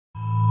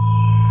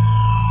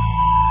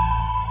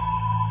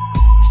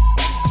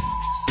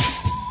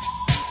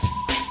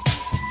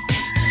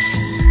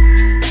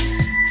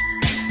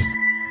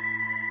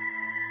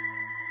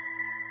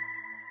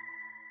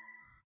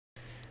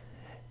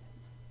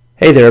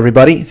Hey there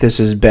everybody, this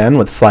is Ben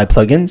with Fly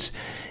Plugins,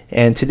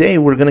 and today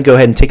we're going to go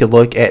ahead and take a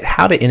look at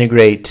how to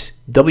integrate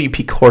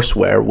WP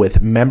Courseware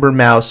with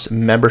MemberMouse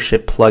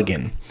membership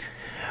plugin.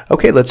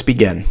 Okay, let's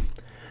begin.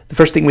 The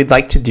first thing we'd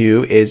like to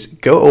do is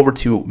go over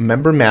to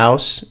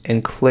MemberMouse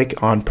and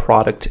click on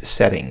Product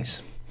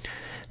Settings.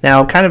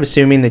 Now, I'm kind of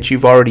assuming that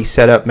you've already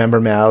set up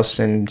MemberMouse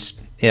and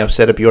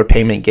set up your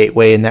payment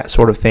gateway and that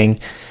sort of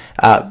thing.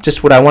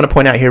 Just what I want to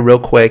point out here real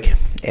quick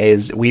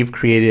is we've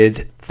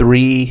created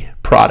 3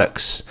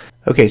 products.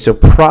 Okay, so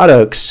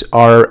products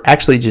are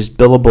actually just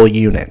billable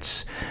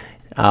units.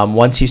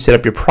 Once you set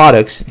up your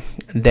products,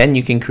 then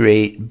you can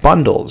create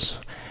bundles.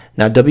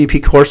 Now,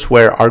 WP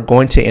Courseware are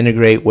going to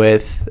integrate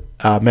with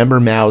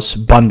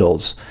MemberMouse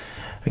bundles.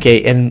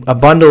 Okay, and a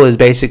bundle is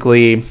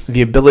basically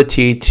the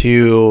ability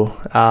to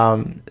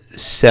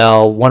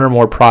sell one or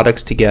more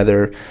products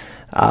together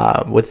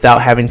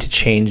without having to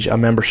change a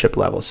membership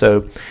level.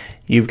 So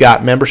you've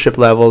got membership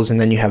levels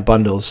and then you have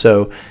bundles.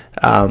 So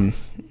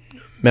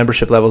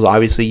membership levels,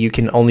 obviously you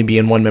can only be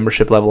in one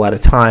membership level at a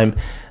time.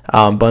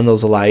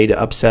 Bundles allow you to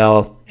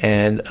upsell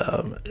and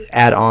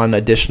add on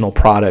additional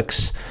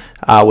products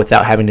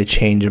without having to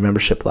change a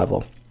membership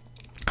level.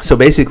 So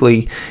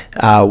basically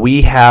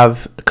we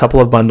have a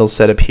couple of bundles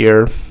set up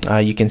here.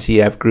 You can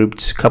see I've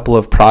grouped a couple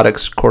of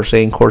products, Course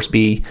A and Course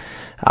B,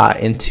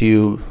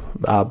 into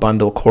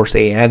bundle Course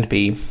A and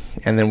B,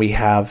 and then we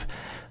have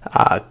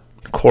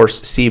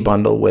Course C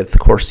bundle with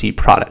Course C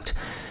product.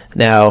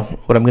 Now,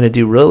 what I'm going to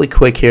do really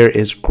quick here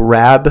is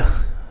grab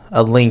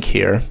a link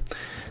here,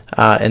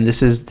 and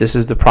this is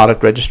the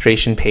product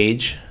registration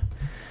page.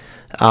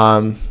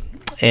 And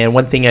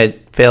one thing I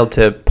failed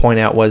to point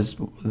out was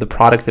the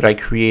product that I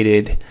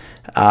created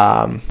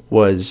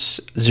was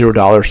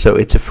 $0, so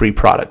it's a free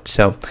product.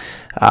 So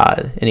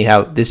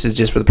anyhow, this is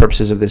just for the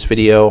purposes of this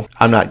video.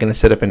 I'm not going to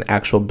set up an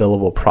actual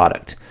billable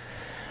product.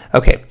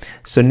 Okay,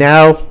 so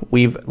now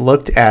we've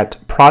looked at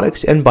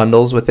products and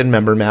bundles within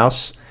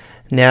MemberMouse.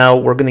 Now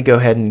we're going to go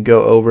ahead and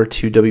go over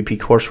to WP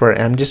Courseware,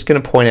 and I'm just going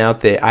to point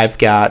out that I've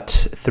got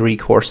 3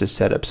 courses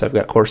set up. So I've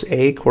got Course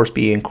A, Course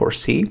B, and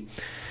Course C.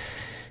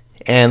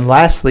 And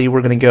lastly,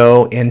 we're going to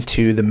go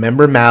into the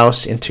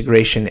MemberMouse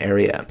integration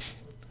area.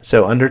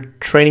 So under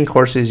training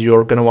courses,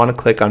 you're going to want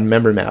to click on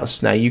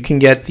MemberMouse. Now you can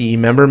get the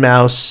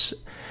MemberMouse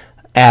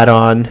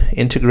add-on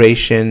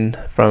integration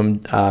from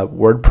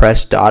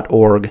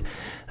wordpress.org.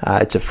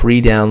 It's a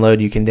free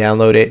download. You can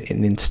download it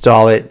and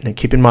install it. And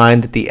keep in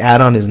mind that the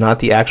add-on is not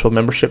the actual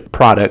membership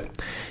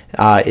product.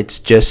 It's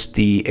just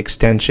the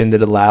extension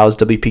that allows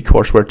WP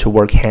Courseware to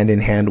work hand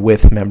in hand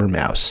with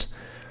MemberMouse.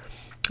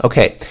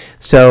 Okay,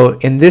 so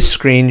in this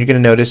screen, you're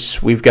going to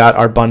notice we've got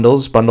our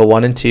bundles, bundle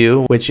 1 and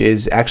 2, which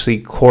is actually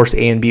Course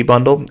A and B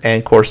bundle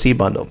and Course C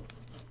bundle.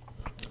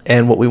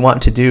 And what we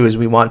want to do is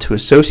we want to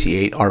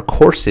associate our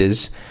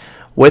courses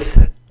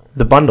with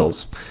the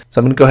bundles. So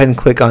I'm going to go ahead and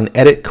click on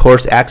Edit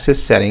Course Access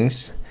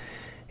Settings,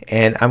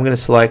 and I'm going to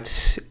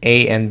select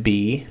A and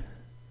B,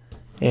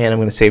 and I'm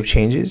going to save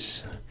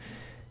changes,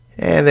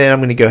 and then I'm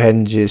going to go ahead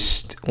and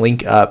just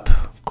link up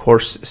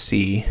Course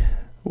C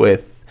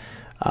with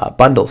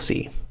Bundle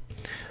C.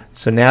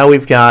 So now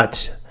we've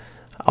got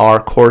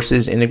our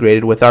courses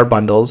integrated with our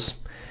bundles,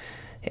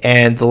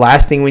 and the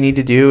last thing we need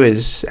to do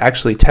is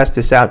actually test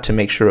this out to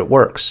make sure it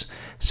works.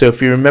 So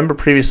if you remember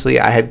previously,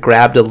 I had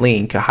grabbed a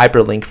link, a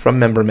hyperlink from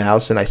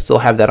MemberMouse, and I still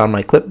have that on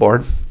my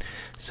clipboard.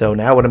 So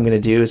now what I'm going to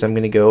do is I'm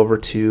going to go over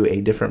to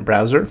a different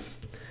browser,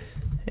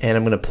 and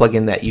I'm going to plug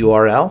in that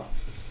URL,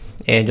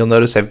 and you'll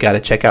notice I've got a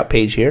checkout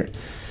page here.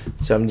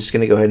 So I'm just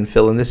going to go ahead and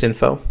fill in this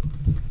info.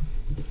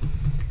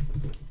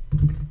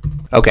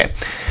 Okay,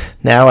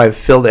 now I've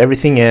filled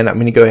everything in. I'm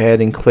going to go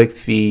ahead and click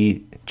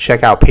the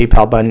checkout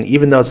PayPal button,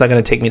 even though it's not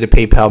going to take me to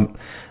PayPal.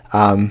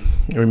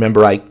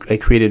 Remember, I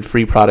created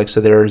free products,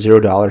 so they're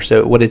 $0.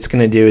 So what it's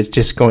going to do is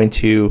just going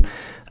to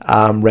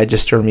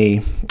register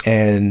me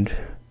and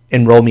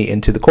enroll me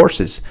into the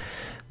courses.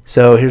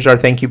 So here's our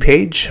thank you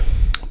page.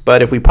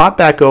 But if we pop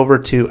back over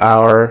to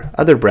our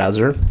other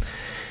browser,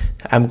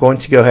 I'm going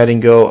to go ahead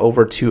and go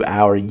over to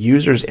our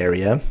users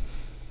area.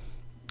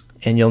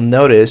 And you'll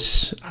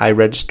notice I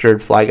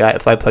registered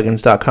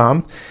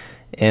flyplugins.com,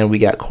 and we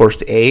got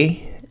Course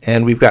A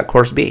and we've got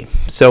Course B.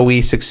 So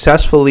we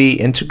successfully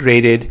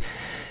integrated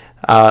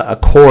a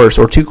course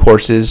or 2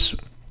 courses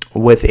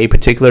with a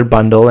particular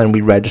bundle, and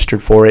we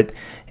registered for it.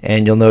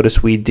 And you'll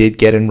notice we did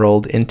get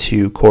enrolled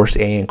into Course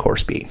A and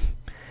Course B.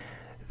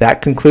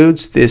 That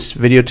concludes this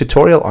video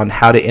tutorial on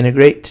how to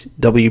integrate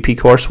WP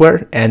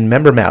Courseware and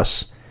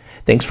MemberMouse.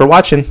 Thanks for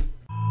watching.